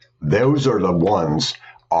wants. Those are the ones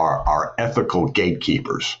are our ethical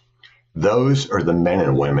gatekeepers. Those are the men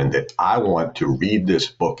and women that I want to read this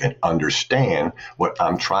book and understand what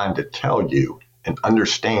I'm trying to tell you and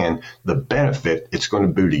understand the benefit it's going to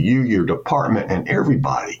be to you, your department, and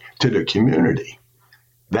everybody, to the community.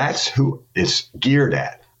 That's who it's geared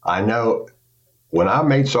at. I know when I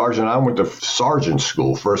made sergeant, I went to sergeant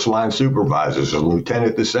school, first line supervisors, and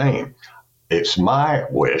lieutenant the same. It's my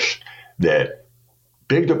wish that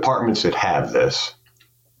big departments that have this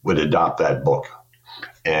would adopt that book.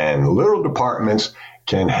 And little departments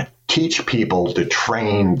can teach people to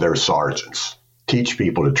train their sergeants.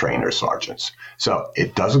 So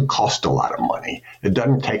it doesn't cost a lot of money. It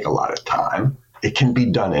doesn't take a lot of time. It can be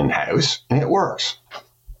done in-house, and it works.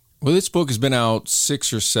 Well, this book has been out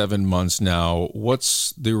 6 or 7 months now.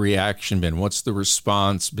 What's the reaction been? What's the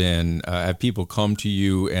response been? Have people come to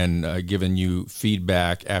you and given you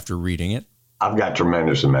feedback after reading it? I've got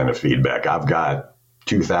tremendous amount of feedback. I've got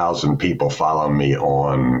 2,000 people following me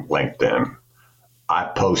on LinkedIn. I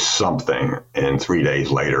post something, and 3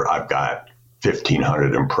 days later, I've got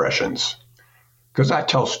 1,500 impressions. Because I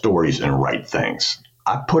tell stories and write things.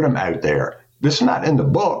 I put them out there. This is not in the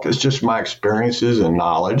book. It's just my experiences and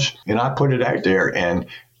knowledge. And I put it out there. And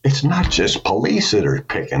it's not just police that are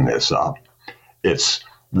picking this up. It's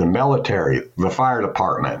the military, the fire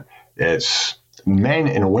department. It's men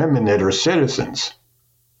and women that are citizens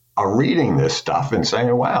are reading this stuff and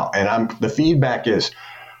saying, wow. And the feedback is,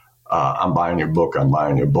 I'm buying your book.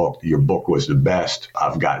 Your book was the best.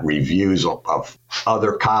 I've got reviews of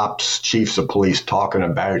other cops, chiefs of police talking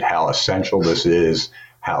about how essential this is,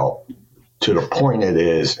 how to the point it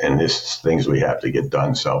is, and this things we have to get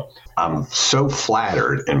done. So I'm so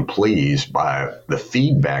flattered and pleased by the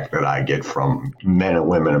feedback that I get from men and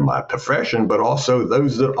women in my profession, but also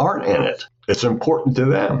those that aren't in it. It's important to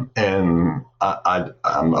them. And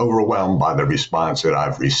I'm overwhelmed by the response that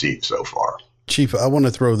I've received so far. Chief, I want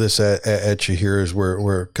to throw this at you here as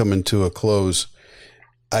we're coming to a close.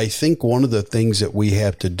 I think one of the things that we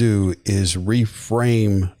have to do is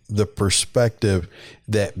reframe the perspective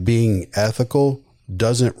that being ethical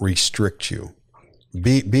doesn't restrict you.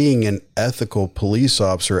 Being an ethical police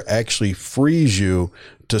officer actually frees you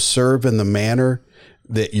to serve in the manner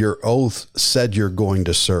that your oath said you're going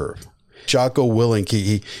to serve. Jocko Willink,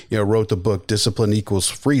 he wrote the book, Discipline Equals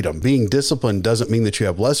Freedom. Being disciplined doesn't mean that you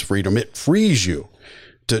have less freedom. It frees you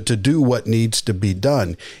to do what needs to be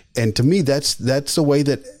done. And to me, that's the way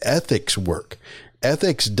that ethics work.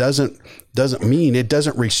 Ethics doesn't mean, it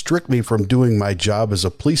doesn't restrict me from doing my job as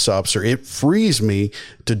a police officer. It frees me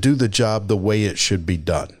to do the job the way it should be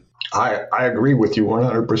done. I agree with you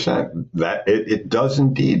 100% that it does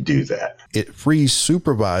indeed do that. It frees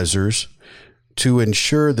supervisors to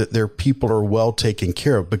ensure that their people are well taken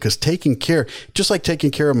care of, because just like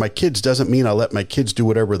taking care of my kids doesn't mean I let my kids do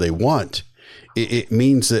whatever they want. It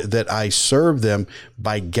means that I serve them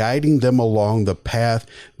by guiding them along the path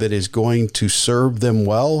that is going to serve them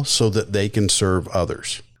well so that they can serve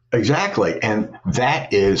others. Exactly. And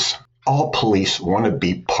that is, all police want to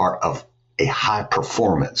be part of a high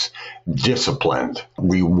performance, disciplined,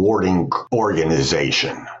 rewarding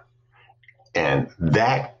organization. And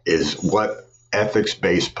that is what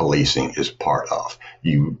ethics-based policing is part of.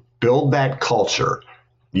 You build that culture.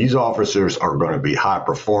 These officers are going to be high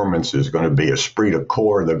performance. There's going to be esprit de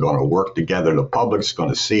corps. They're going to work together. The public's going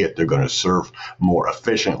to see it. They're going to serve more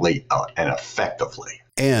efficiently and effectively.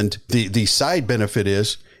 And the side benefit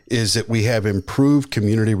is that we have improved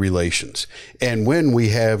community relations. And when we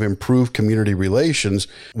have improved community relations,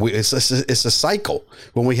 it's a cycle.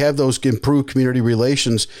 When we have those improved community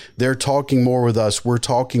relations, they're talking more with us. We're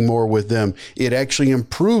talking more with them. It actually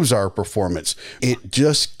improves our performance. It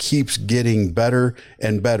just keeps getting better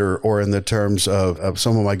and better, or in the terms of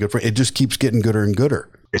some of my good friends, it just keeps getting gooder and gooder.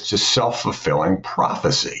 It's a self-fulfilling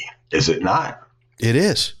prophecy, is it not? It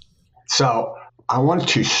is. So I want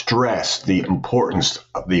to stress the importance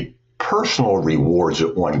of the personal rewards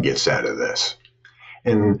that one gets out of this.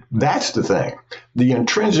 And that's the thing. The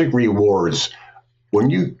intrinsic rewards, when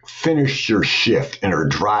you finish your shift and are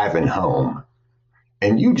driving home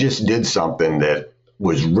and you just did something that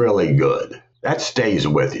was really good, that stays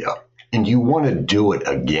with you. And you want to do it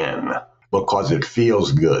again because it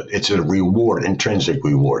feels good. It's a reward, intrinsic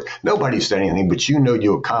reward. Nobody said anything, but you know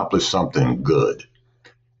you accomplished something good.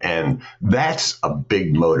 And that's a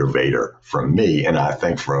big motivator for me, and I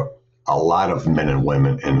think for a lot of men and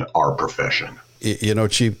women in our profession. You know,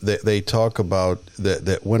 Chief, they talk about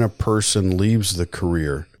that when a person leaves the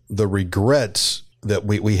career, the regrets that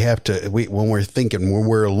we have to, when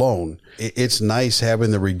we're alone, it's nice having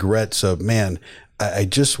the regrets of, man, I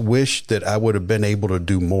just wish that I would have been able to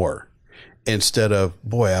do more, instead of,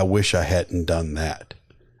 boy, I wish I hadn't done that.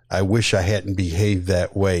 I wish I hadn't behaved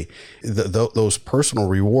that way. Those personal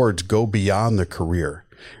rewards go beyond the career.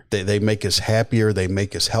 They make us happier. They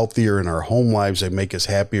make us healthier in our home lives. They make us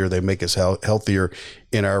happier. They make us healthier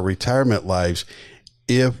in our retirement lives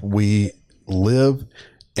if we live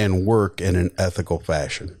and work in an ethical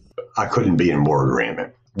fashion. I couldn't be in more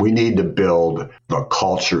agreement. We need to build the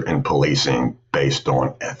culture in policing based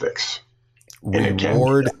on ethics.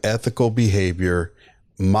 Reward ethical behavior,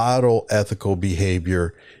 model ethical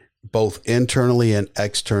behavior, both internally and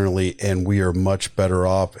externally, and we are much better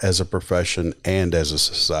off as a profession and as a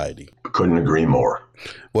society. Couldn't agree more.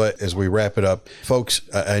 Well, as we wrap it up, folks,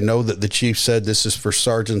 I know that the chief said this is for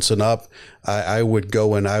sergeants and up. I would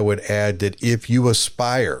go and I would add that if you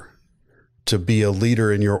aspire to be a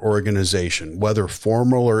leader in your organization, whether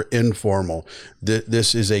formal or informal,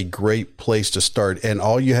 this is a great place to start. And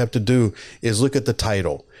all you have to do is look at the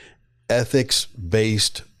title,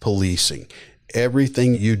 Ethics-Based Policing.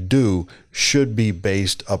 Everything you do should be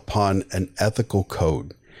based upon an ethical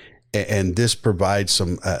code. And this provides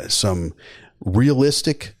some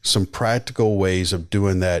realistic, some practical ways of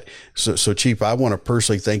doing that. So Chief, I want to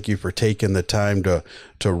personally thank you for taking the time to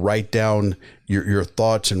write down your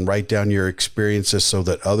thoughts and write down your experiences so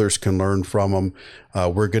that others can learn from them.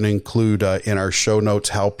 We're going to include in our show notes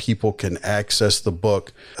how people can access the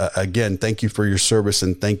book. Again, thank you for your service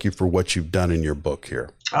and thank you for what you've done in your book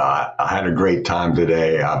here. I had a great time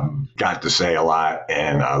today. I got to say a lot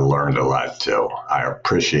and I learned a lot too. I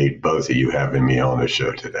appreciate both of you having me on the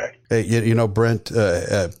show today. Hey, you know, Brent,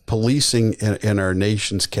 policing in our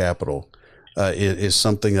nation's capital is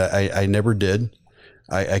something that I never did.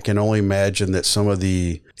 I can only imagine that some of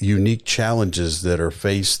the unique challenges that are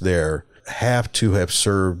faced there have to have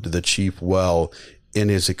served the chief well in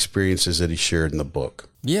his experiences that he shared in the book.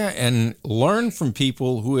 Yeah, and learn from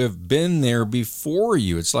people who have been there before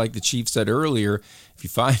you. It's like the chief said earlier, if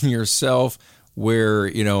you find yourself where,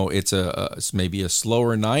 you know, it's maybe a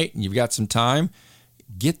slower night and you've got some time,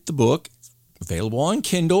 get the book, available on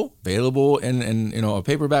Kindle, available in you know, a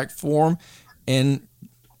paperback form, and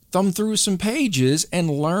thumb through some pages and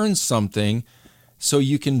learn something so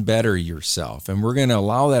you can better yourself. And we're going to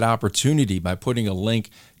allow that opportunity by putting a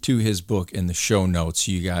link to his book in the show notes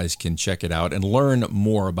so you guys can check it out and learn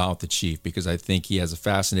more about the chief, because I think he has a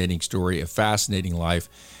fascinating story, a fascinating life,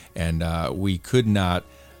 and we could not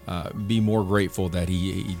be more grateful that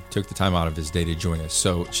he took the time out of his day to join us.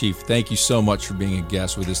 So, Chief, thank you so much for being a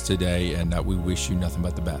guest with us today, and we wish you nothing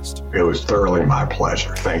but the best. It was thoroughly my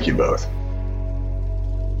pleasure. Thank you both.